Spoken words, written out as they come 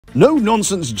No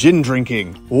nonsense gin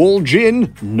drinking. All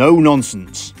gin, no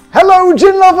nonsense. Hello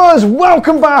gin lovers,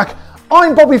 welcome back.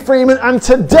 I'm Bobby Freeman and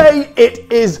today it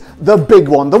is the big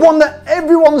one. The one that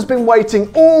everyone's been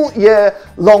waiting all year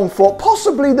long for.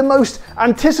 Possibly the most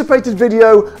anticipated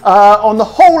video on the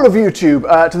whole of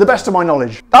YouTube, to the best of my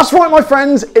knowledge. That's right my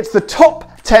friends, it's the top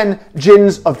 10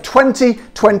 gins of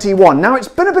 2021. Now it's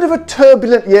been a bit of a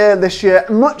turbulent year this year,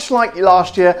 much like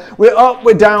last year. We're up,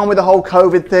 we're down with the whole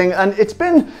COVID thing and it's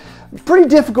been pretty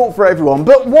difficult for everyone,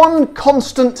 but one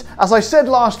constant, as I said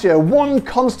last year, one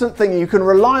constant thing you can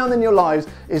rely on in your lives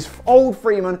is old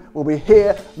Freeman will be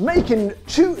here making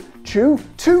two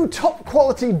top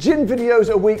quality gin videos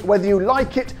a week, whether you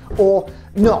like it or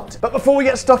not. But before we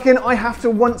get stuck in, I have to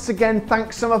once again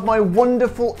thank some of my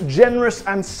wonderful, generous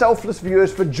and selfless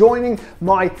viewers for joining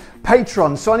my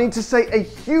Patreon. So I need to say a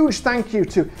huge thank you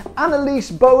to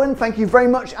Annalise Bowen, thank you very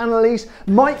much Annalise,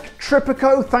 Mike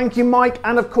Tripico, thank you Mike,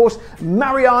 and of course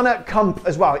Mariana Kump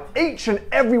as well. Each and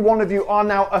every one of you are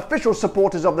now official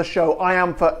supporters of the show. I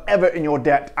am forever in your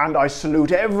debt and I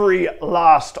salute every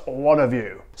last one of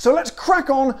you. So let's crack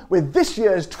on with this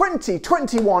year's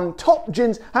 2021 top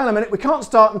gins. Hang on a minute, we can't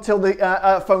start until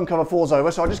the phone cover falls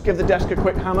over, so I'll just give the desk a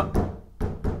quick hammer.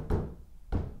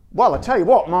 Well, I tell you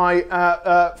what, my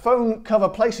phone cover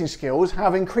placing skills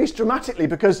have increased dramatically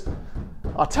because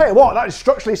I'll tell you what, that is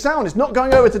structurally sound. It's not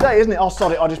going over today, isn't it? I'll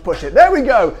sod it, I'll just push it. There we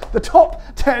go. The top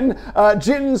 10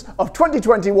 gins of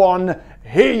 2021.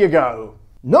 Here you go.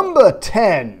 Number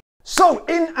 10. So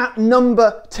in at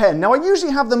number 10, now I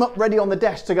usually have them up ready on the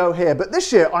desk to go here, but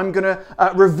this year I'm going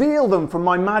to reveal them from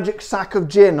my magic sack of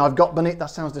gin I've got beneath, that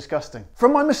sounds disgusting,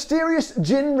 from my mysterious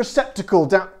gin receptacle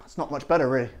down, that's not much better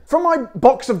really, from my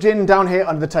box of gin down here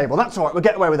under the table. That's alright, we'll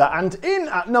get away with that. And in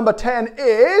at number 10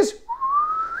 is,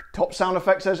 top sound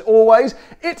effects as always,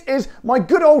 it is my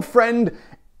good old friend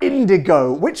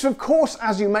Indigo, which of course,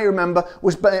 as you may remember,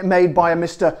 was made by a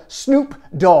Mr. Snoop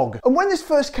Dogg. And when this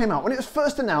first came out, when it was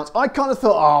first announced, I kind of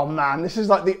thought, oh man, this is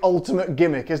like the ultimate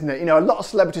gimmick, isn't it? You know, a lot of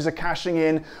celebrities are cashing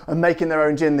in and making their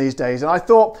own gin these days. And I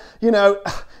thought, you know,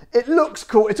 it looks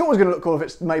cool. It's always going to look cool if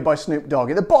it's made by Snoop Dogg.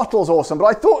 The bottle's awesome, but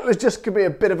I thought it was just going to be a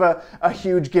bit of a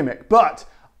huge gimmick. But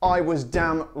I was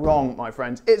damn wrong, my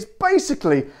friends. It's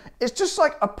just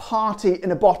like a party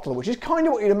in a bottle, which is kind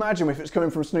of what you'd imagine if it's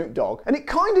coming from Snoop Dogg. And it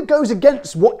kind of goes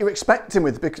against what you're expecting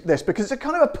with this, because it's a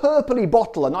kind of a purpley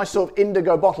bottle, a nice sort of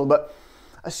indigo bottle, but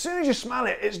as soon as you smell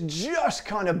it, it's just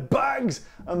kind of bags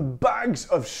and bags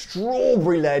of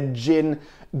strawberry-led gin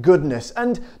goodness.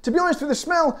 And to be honest with the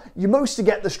smell, you mostly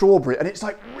get the strawberry, and it's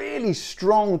like really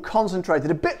strong, concentrated,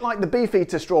 a bit like the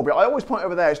Beefeater strawberry. I always point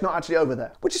over there, it's not actually over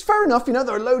there, which is fair enough, you know,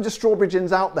 there are loads of strawberry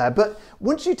gins out there, but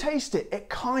once you taste it, it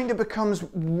kind of becomes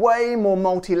way more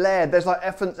multi-layered. There's like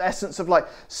essence of like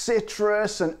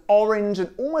citrus and orange and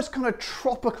almost kind of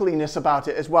tropicaliness about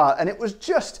it as well, and it was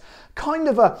just kind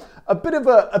of a bit of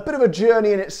a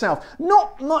journey in itself.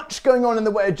 Not much going on in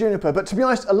the way of juniper, but to be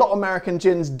honest, a lot of American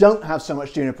gins don't have so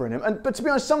much juniper in them. But to be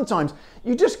honest, sometimes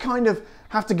you just kind of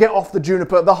have to get off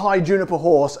the high juniper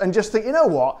horse and just think, you know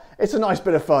what, it's a nice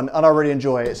bit of fun and I really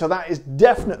enjoy it. So that is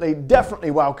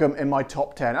definitely welcome in my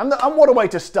top 10. And what a way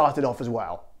to start it off as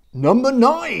well. Number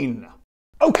 9.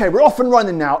 Okay, we're off and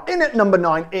running now. In at number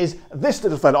 9 is this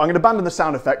little fella. I'm going to abandon the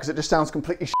sound effect because it just sounds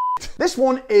completely shit. This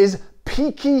one is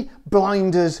Peaky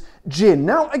Blinders gin.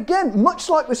 Now again, much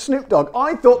like with Snoop Dogg,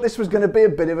 I thought this was going to be a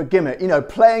bit of a gimmick, you know,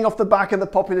 playing off the back of the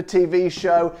popular TV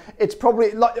show. It's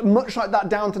probably much like that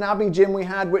Downton Abbey gin we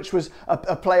had, which was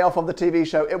a play-off of the TV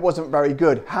show. It wasn't very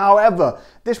good. However,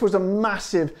 this was a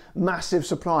massive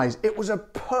surprise. It was a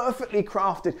perfectly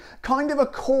crafted, kind of a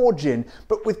core gin,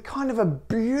 but with kind of a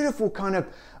beautiful kind of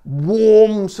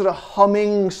warm, sort of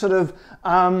humming, sort of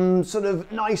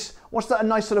nice, what's that, a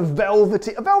nice sort of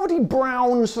velvety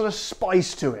brown sort of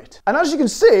spice to it. And as you can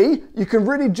see, you can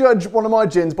really judge one of my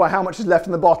gins by how much is left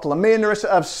in the bottle. And me and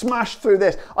Narissa have smashed through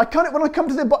this. When I come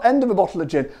to the end of a bottle of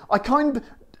gin, I kind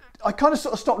of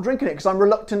sort of stop drinking it because I'm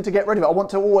reluctant to get rid of it. I want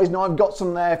to always know I've got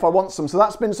some there if I want some. So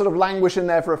that's been sort of languishing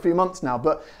there for a few months now,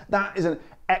 but that is an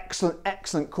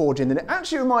excellent core gin. And it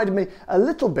actually reminded me a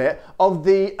little bit of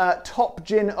the top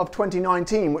gin of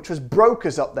 2019, which was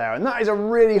Broker's up there. And that is a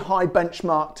really high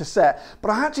benchmark to set, but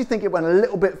I actually think it went a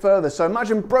little bit further. So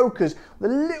imagine Broker's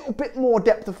with a little bit more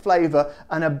depth of flavor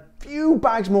and a few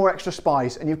bags more extra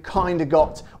spice, and you've kind of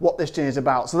got what this gin is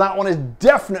about. So that one is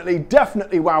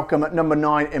definitely welcome at number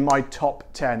 9 in my top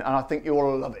 10, and I think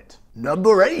you'll love it.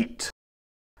 Number 8.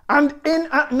 And in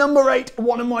at number 8,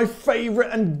 one of my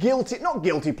favourite and not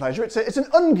guilty pleasure, it's an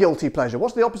unguilty pleasure.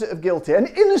 What's the opposite of guilty? An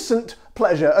innocent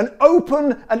pleasure, an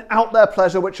open and out there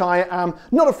pleasure, which I am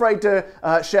not afraid to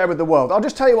share with the world. I'll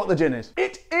just tell you what the gin is.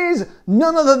 It is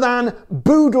none other than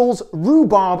Boodle's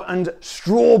Rhubarb and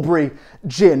Strawberry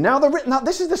Gin. Now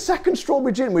this is the second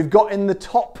strawberry gin we've got in the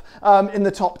top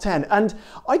 10, and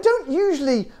I don't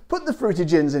usually put the fruity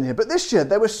gins in here, but this year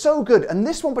they were so good, and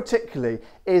this one particularly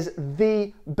is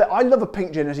the best. I love a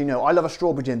pink gin, as you know. I love a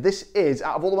strawberry gin. This is,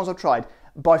 out of all the ones I've tried,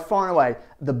 by far and away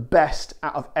the best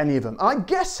out of any of them. And I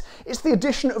guess it's the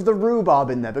addition of the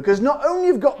rhubarb in there, because not only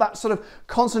you've got that sort of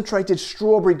concentrated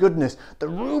strawberry goodness, the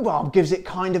rhubarb gives it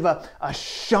kind of a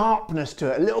sharpness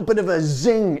to it, a little bit of a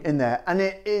zing in there, and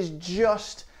it is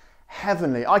just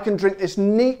heavenly. I can drink this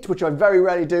neat, which I very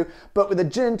rarely do, but with a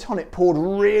gin and tonic poured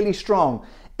really strong,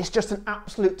 it's just an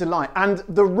absolute delight. And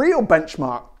the real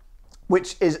benchmark,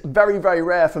 which is very, very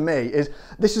rare for me, is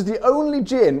this is the only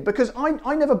gin, because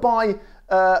I never buy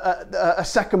a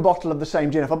second bottle of the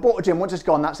same gin. If I bought a gin, once it's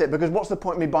gone, that's it, because what's the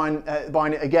point of me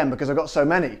buying it again, because I've got so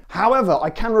many. However, I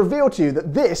can reveal to you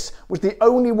that this was the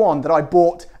only one that I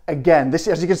bought again. This,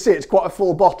 as you can see, it's quite a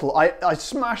full bottle. I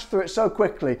smashed through it so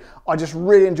quickly. I just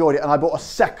really enjoyed it, and I bought a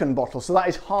second bottle. So that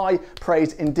is high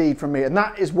praise indeed from me, and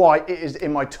that is why it is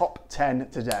in my top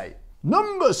 10 today.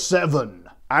 Number 7.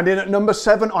 And in at number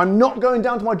 7, I'm not going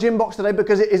down to my gin box today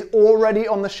because it is already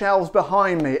on the shelves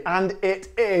behind me, and it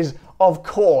is, of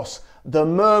course, the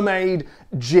Mermaid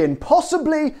Gin.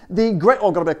 Possibly the great...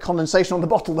 Oh, got a bit of condensation on the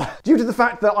bottle there. Due to the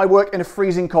fact that I work in a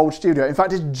freezing cold studio. In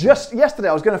fact, it's just yesterday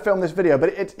I was going to film this video, but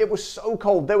it was so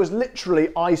cold. There was literally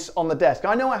ice on the desk.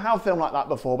 I know I have filmed like that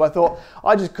before, but I thought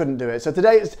I just couldn't do it. So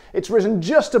today it's risen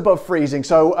just above freezing.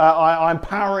 So I'm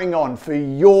powering on for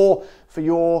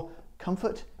your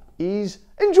comfort, ease,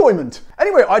 enjoyment.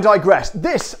 Anyway, I digress.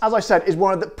 This, as I said, is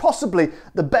one of the possibly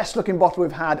the best looking bottle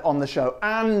we've had on the show,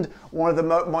 and one of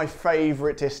my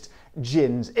favouriteest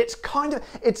gins.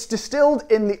 It's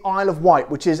distilled in the Isle of Wight,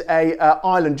 which is a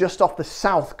island just off the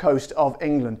south coast of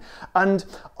England. And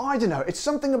I don't know, it's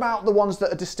something about the ones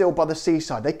that are distilled by the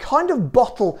seaside. They kind of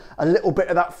bottle a little bit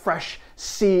of that fresh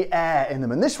sea air in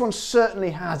them, and this one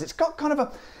certainly has. It's got kind of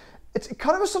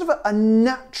a sort of a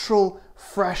natural,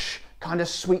 fresh kind of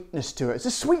sweetness to it. It's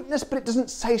a sweetness, but it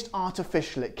doesn't taste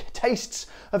artificial. It tastes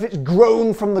of it's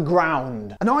grown from the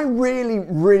ground. And I really,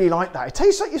 really like that. It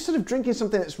tastes like you're sort of drinking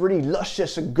something that's really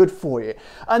luscious and good for you.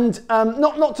 And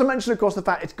not to mention, of course, the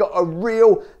fact it's got a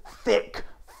real thick,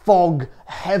 fog,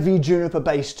 heavy juniper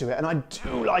base to it, and I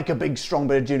do like a big strong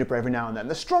bit of juniper every now and then.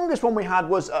 The strongest one we had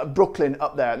was Brooklyn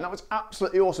up there, and that was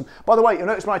absolutely awesome. By the way, you'll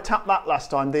notice when I tapped that last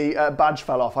time, the badge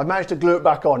fell off. I've managed to glue it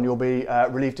back on. You'll be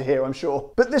relieved to hear, I'm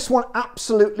sure. But this one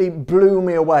absolutely blew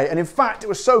me away, and in fact, it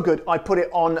was so good, I put it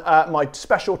on my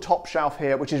special top shelf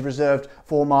here, which is reserved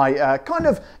for my kind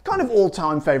of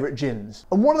all-time favourite gins.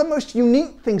 And one of the most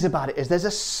unique things about it is there's a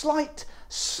slight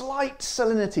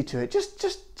salinity to it,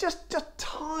 just a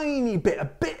tiny bit, a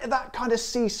bit of that kind of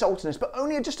sea saltiness, but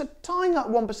only just a tiny, like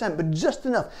 1%, but just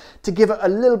enough to give it a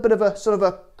little bit of a sort of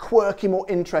a quirky, more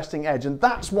interesting edge. And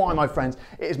that's why, my friends,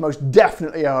 it is most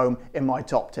definitely a home in my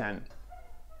top 10.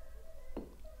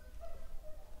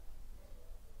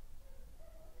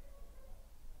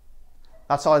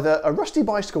 That's either a rusty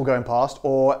bicycle going past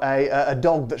or a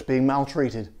dog that's being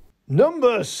maltreated.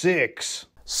 Number 6.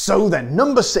 So then,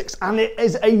 number 6, and it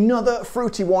is another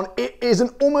fruity one. It is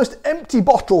an almost empty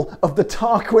bottle of the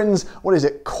Tarquin's, what is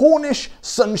it, Cornish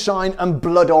Sunshine and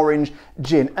Blood Orange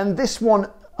Gin. And this one,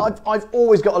 I've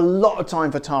always got a lot of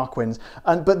time for Tarquin's,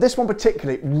 but this one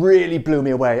particularly really blew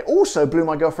me away. It also blew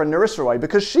my girlfriend Narissa away,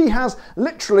 because she has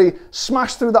literally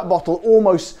smashed through that bottle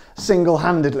almost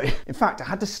single-handedly. In fact, I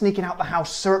had to sneak it out the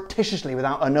house surreptitiously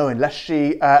without her knowing, lest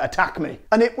she attack me.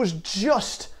 And it was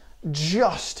just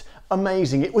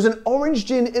amazing. It was an orange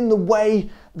gin in the way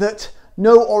that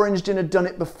no orange gin had done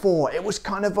it before. It was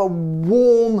kind of a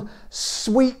warm,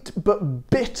 sweet but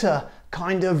bitter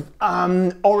kind of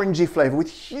orangey flavour with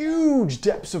huge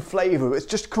depths of flavour. It's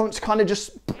just kind of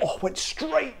just went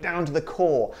straight down to the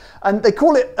core. And they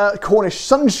call it Cornish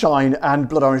Sunshine and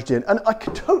Blood Orange Gin, and I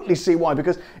can totally see why,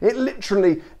 because it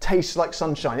literally tastes like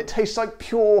sunshine. It tastes like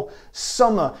pure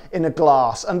summer in a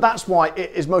glass, and that's why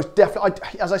it is most definitely,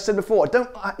 as I said before, I don't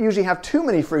usually have too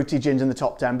many fruity gins in the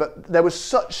top 10, but there were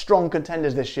such strong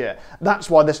contenders this year. That's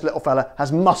why this little fella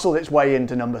has muscled its way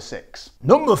into number 6.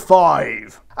 Number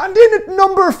 5. And in at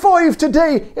number 5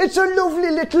 today, it's a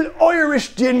lovely little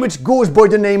Irish gin which goes by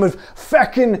the name of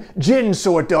Feckin' Gin,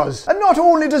 so it does. And not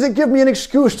only does it give me an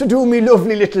excuse to do me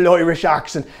lovely little Irish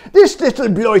accent, this little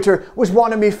blighter was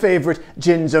one of my favourite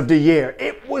gins of the year.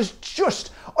 It was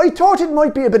just, I thought it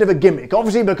might be a bit of a gimmick,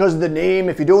 obviously because of the name.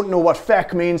 If you don't know what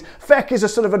feck means, feck is a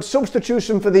sort of a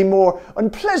substitution for the more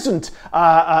unpleasant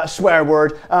swear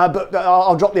word, but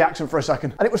I'll drop the accent for a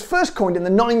second. And it was first coined in the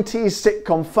 90s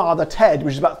sitcom Father Ted,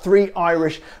 which is about 3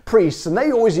 Irish priests, and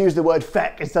they always use the word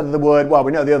feck instead of the word, well,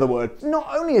 we know the other word.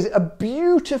 Not only is it a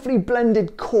beautifully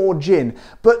blended core gin,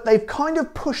 but they've kind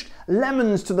of pushed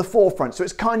lemons to the forefront, so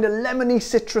it's kind of lemony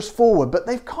citrus forward, but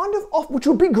they've kind of off, which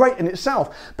would be great in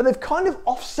itself, but they've kind of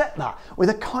offset that with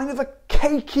a kind of a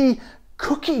cakey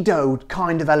cookie dough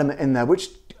kind of element in there, which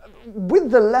with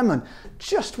the lemon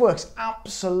just works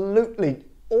absolutely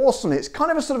awesome. It's kind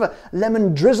of a sort of a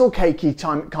lemon drizzle cakey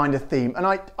kind of theme, and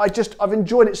I've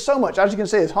enjoyed it so much. As you can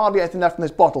see, there's hardly anything left in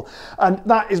this bottle, and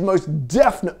that is most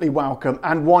definitely welcome,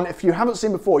 and one, if you haven't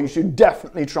seen before, you should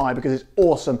definitely try because it's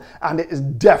awesome and it is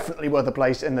definitely worth a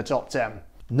place in the top 10.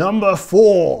 Number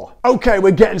 4. Okay,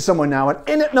 we're getting somewhere now, and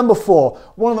in at number 4,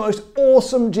 one of the most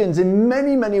awesome gins in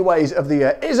many, many ways of the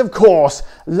year is, of course,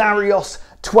 Larios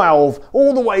 12,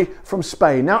 all the way from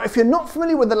Spain. Now, if you're not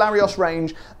familiar with the Larios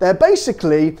range, they're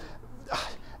basically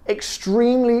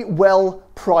extremely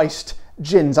well-priced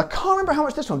gins. I can't remember how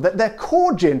much this one, their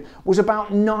core gin was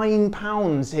about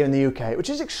 £9 here in the UK,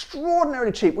 which is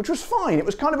extraordinarily cheap, which was fine. It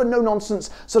was kind of a no-nonsense,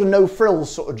 sort of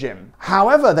no-frills sort of gin.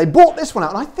 However, they bought this one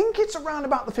out, and I think it's around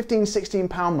about the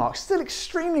 £15–16 mark. Still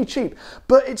extremely cheap,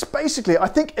 but it's basically, I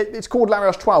think it's called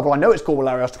Larios 12. Well, I know it's called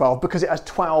Larios 12 because it has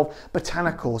 12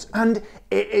 botanicals, and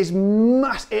it is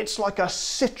it's like a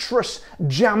citrus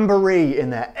jamboree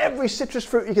in there. Every citrus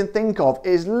fruit you can think of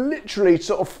is literally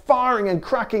sort of firing and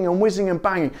cracking and whizzing and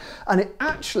banging, and it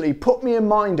actually put me in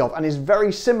mind of, and is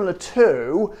very similar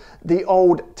to, the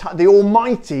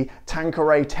almighty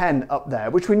Tanqueray 10 up there,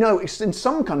 which we know is in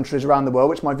some countries around the world,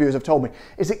 which my viewers have told me,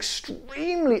 is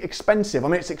extremely expensive. I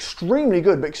mean, it's extremely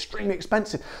good, but extremely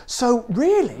expensive. So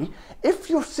really, if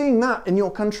you're seeing that in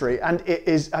your country, and it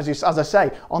is, as I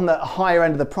say, on the higher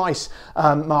end of the price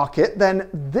market, then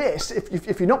this,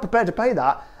 if you're not prepared to pay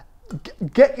that,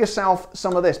 get yourself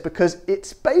some of this, because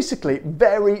it's basically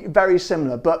very, very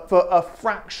similar, but for a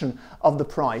fraction of the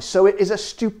price. So it is a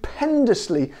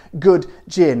stupendously good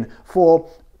gin for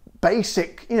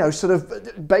basic, you know, sort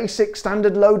of basic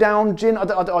standard low-down gin. I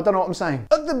don't know what I'm saying.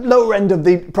 At the lower end of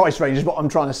the price range is what I'm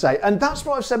trying to say. And that's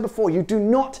what I've said before. You do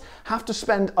not have to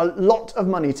spend a lot of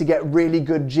money to get really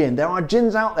good gin. There are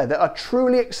gins out there that are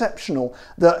truly exceptional,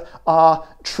 that are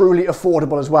truly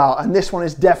affordable as well. And this one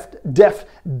is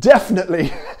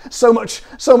definitely so much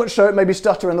so it made me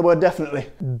stutter in the word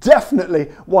definitely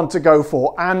one to go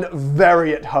for, and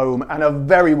very at home, and a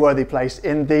very worthy place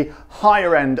in the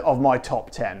higher end of my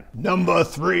top 10. Number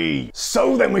 3.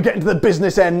 So then we're getting to the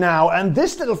business end now, and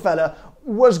this little fella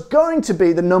was going to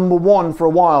be the number 1 for a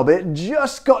while, but it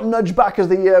just got nudged back as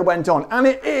the year went on, and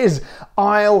it is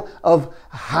Isle of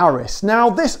Harris. Now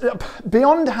this,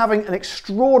 beyond having an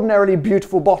extraordinarily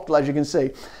beautiful bottle, as you can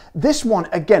see, this one,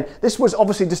 again, this was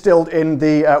obviously distilled in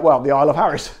the, the Isle of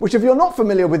Harris, which, if you're not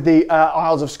familiar with the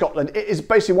Isles of Scotland, it is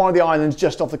basically one of the islands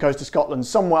just off the coast of Scotland,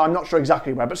 somewhere, I'm not sure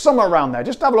exactly where, but somewhere around there.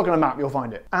 Just have a look on a map, you'll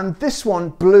find it. And this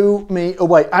one blew me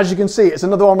away. As you can see, it's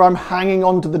another one where I'm hanging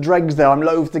on to the dregs there. I'm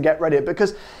loath to get rid of it,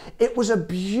 because it was a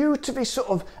beautifully sort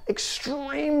of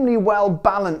extremely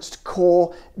well-balanced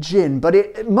core gin, but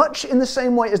it, much in the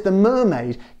same way as the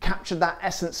Mermaid captured that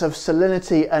essence of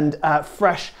salinity and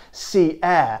fresh sea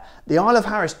air, the Isle of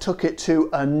Harris took it to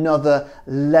another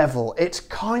level. It's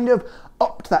kind of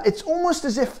up to that. It's almost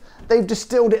as if they've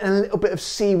distilled it in a little bit of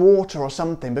seawater or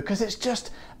something, because it's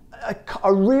just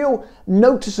a real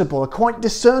noticeable, a quite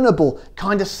discernible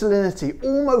kind of salinity,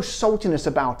 almost saltiness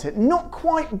about it. Not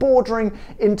quite bordering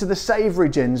into the savoury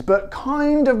gins, but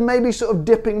kind of maybe sort of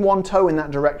dipping one toe in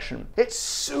that direction. It's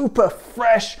super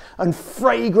fresh and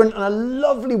fragrant, and a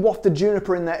lovely waft of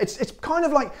juniper in there. It's kind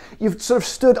of like you've sort of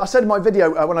stood, I said in my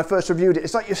video when I first reviewed it,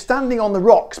 it's like you're standing on the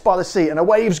rocks by the sea and a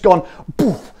wave's gone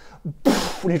poof,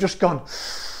 poof, and you've just gone,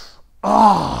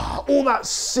 all that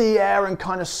sea air and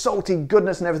kind of salty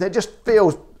goodness and everything. It just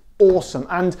feels awesome,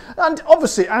 and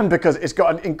obviously, and because it's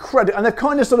got an incredible, and they've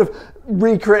kind of sort of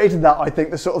recreated that, I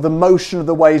think, the sort of the motion of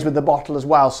the waves with the bottle as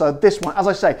well. So this one, as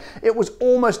I say, it was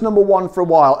almost number 1 for a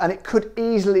while, and it could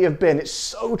easily have been. It's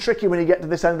so tricky when you get to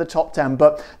this end of the top 10,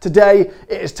 but today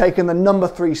it has taken the number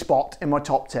 3 spot in my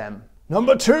top 10.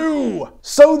 Number 2.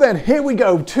 So then, here we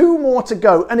go, 2 more to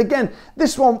go. And again,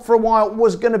 this one for a while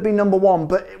was going to be number 1,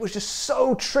 but it was just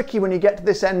so tricky when you get to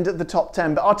this end of the top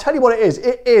 10. But I'll tell you what it is.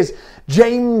 It is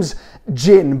James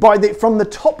Gin, from the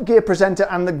Top Gear presenter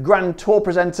and the Grand Tour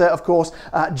presenter, of course,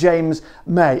 James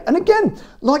May. And again,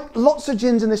 like lots of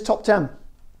gins in this top 10,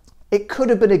 It could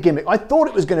have been a gimmick. I thought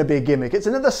it was going to be a gimmick. It's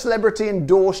another celebrity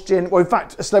endorsed gin. Well, in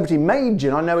fact, a celebrity made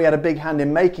gin. I know he had a big hand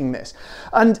in making this.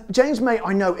 And James May,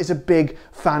 I know, is a big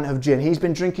fan of gin. He's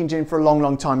been drinking gin for a long,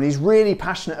 long time, and he's really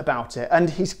passionate about it. And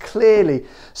he's clearly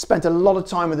spent a lot of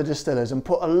time with the distillers and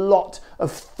put a lot of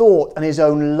thought and his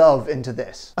own love into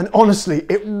this. And honestly,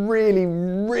 it really,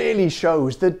 really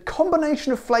shows. The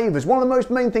combination of flavors, one of the most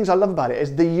main things I love about it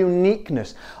is the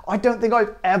uniqueness. I don't think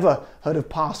I've ever heard of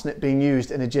parsnip being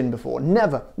used in a gin before.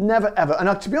 Never, never, ever.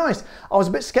 And to be honest, I was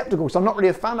a bit skeptical because I'm not really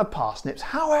a fan of parsnips.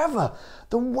 However,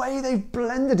 the way they've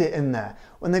blended it in there,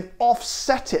 when they've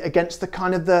offset it against the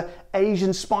kind of the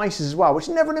Asian spices as well, which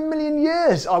never in a million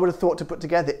years I would have thought to put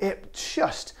together, it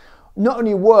just not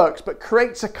only works, but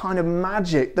creates a kind of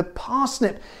magic. The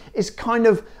parsnip is kind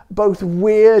of both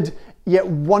weird yet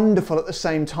wonderful at the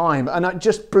same time. And it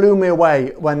just blew me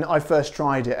away when I first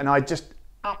tried it. And I just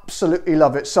absolutely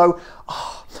love it. So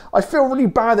I feel really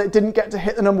bad that it didn't get to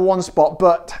hit the #1 spot,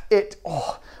 but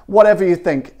whatever you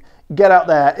think, get out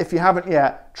there. If you haven't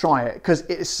yet, try it, because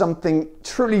it is something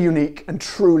truly unique and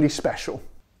truly special.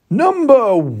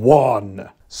 Number 1.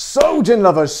 So gin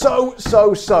lovers, so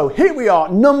here we are,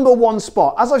 #1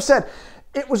 spot. As I've said,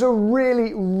 it was a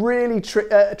really, really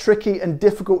tricky and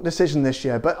difficult decision this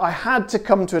year, but I had to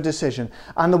come to a decision.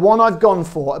 And the one I've gone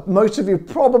for, most of you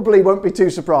probably won't be too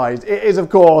surprised, it is, of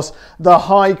course, the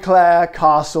Highclere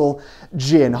Castle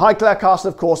Gin. Highclere Castle,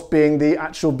 of course, being the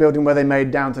actual building where they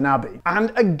made Downton Abbey.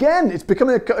 And again, it's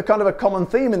becoming a kind of a common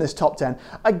theme in this top 10.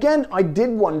 Again, I did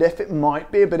wonder if it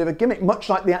might be a bit of a gimmick, much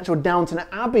like the actual Downton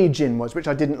Abbey gin was, which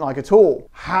I didn't like at all.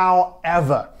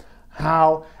 However,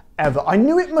 I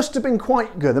knew it must have been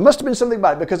quite good. There must have been something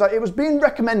about it, because it was being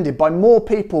recommended by more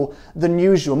people than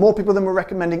usual, more people than were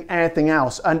recommending anything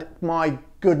else. And my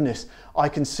goodness, I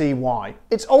can see why.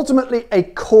 It's ultimately a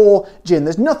core gin.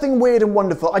 There's nothing weird and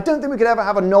wonderful. I don't think we could ever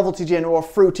have a novelty gin or a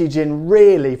fruity gin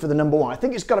really for the #1. I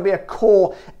think it's got to be a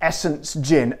core essence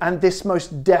gin, and this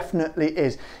most definitely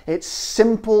is. It's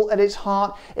simple at its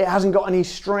heart. It hasn't got any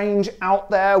strange out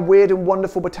there weird and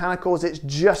wonderful botanicals. It's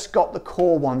just got the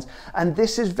core ones, and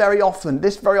this very often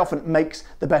makes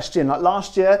the best gin. Like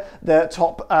last year, the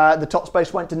top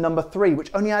space went to #3,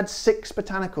 which only had 6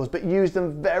 botanicals, but used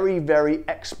them very, very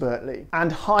expertly.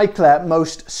 And Highclere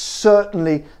most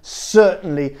certainly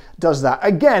does that.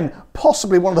 Again,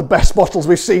 possibly one of the best bottles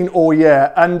we've seen all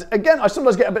year. And again, I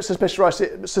sometimes get a bit suspicious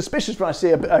when I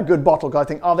see a good bottle, because I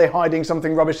think, are they hiding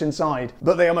something rubbish inside?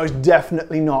 But they are most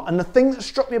definitely not. And the thing that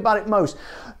struck me about it most,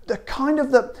 the kind of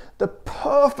the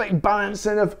perfect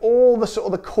balancing of all the sort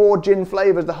of the core gin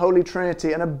flavors, the Holy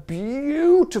Trinity, and a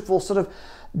beautiful sort of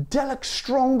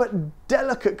strong but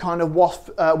delicate kind of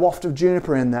waft of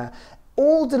juniper in there.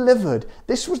 All delivered.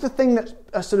 This was the thing that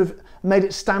sort of made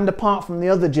it stand apart from the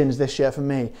other gins this year for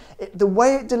me. The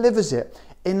way it delivers it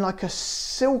in like a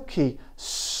silky,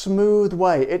 smooth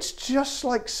way. It's just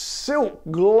like silk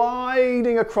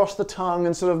gliding across the tongue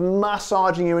and sort of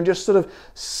massaging you and just sort of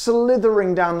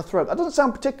slithering down the throat. That doesn't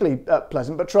sound particularly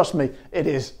pleasant, but trust me, it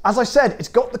is. As I said, it's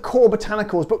got the core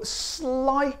botanicals, but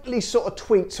slightly sort of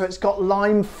tweaked. So it's got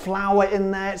lime flower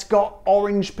in there, it's got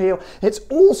orange peel. It's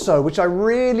also, which I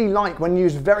really like when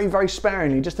used very, very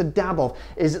sparingly, just a dab of,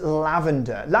 is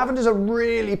lavender. Lavender's a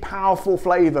really powerful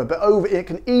flavor, but it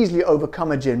can easily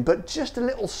overcome a gin, but just a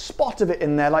little spot of it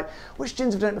in there. Like, which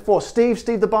gins have done it before? Steve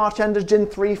the bartender's gin,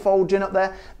 threefold gin up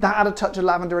there, that had a touch of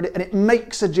lavender in it, and it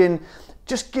makes a gin,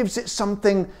 just gives it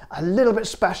something a little bit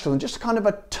special and just kind of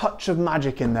a touch of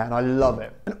magic in there, and I love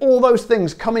it. And all those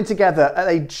things coming together,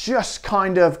 they just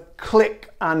kind of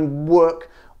click and work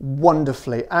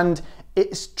wonderfully, and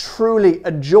it's truly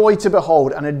a joy to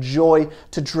behold and a joy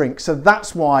to drink. So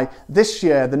that's why this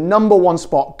year the #1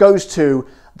 spot goes to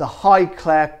the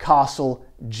Highclere Castle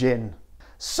Gin.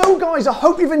 So guys, I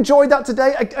hope you've enjoyed that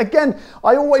today. Again,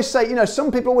 I always say, you know,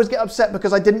 some people always get upset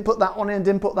because I didn't put that one in,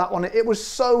 didn't put that one in. It was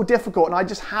so difficult, and I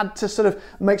just had to sort of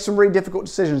make some really difficult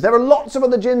decisions. There are lots of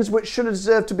other gins which should have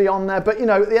deserved to be on there, but you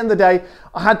know, at the end of the day,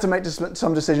 I had to make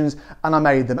some decisions, and I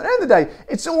made them. At the end of the day,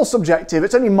 it's all subjective.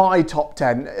 It's only my top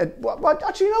 10.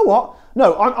 Actually, you know what?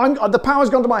 No, the power's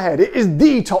gone to my head. It is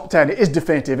the top 10. It is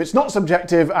definitive. It's not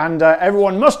subjective, and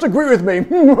everyone must agree with me.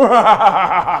 Sorry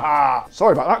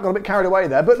about that. Got a bit carried away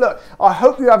there. But look, I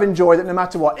hope you have enjoyed it no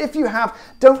matter what. If you have,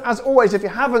 as always, if you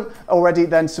haven't already,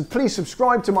 then please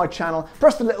subscribe to my channel.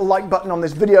 Press the little like button on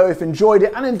this video if you enjoyed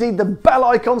it, and indeed the bell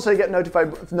icon so you get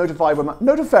notified when my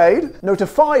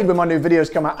new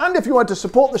videos come out. And if you want to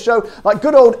support the show, like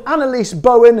good old Annalise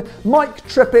Bowen, Mike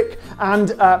Trippick,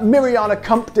 and Miriana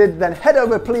Kump did, then head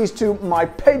over please to my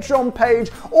Patreon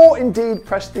page, or indeed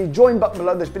press the join button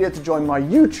below this video to join my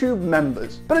YouTube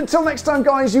members. But until next time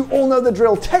guys, you all know the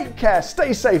drill. Take care,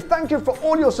 stay safe, thank you for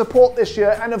all your support this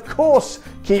year, and of course,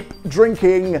 keep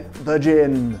drinking the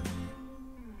gin.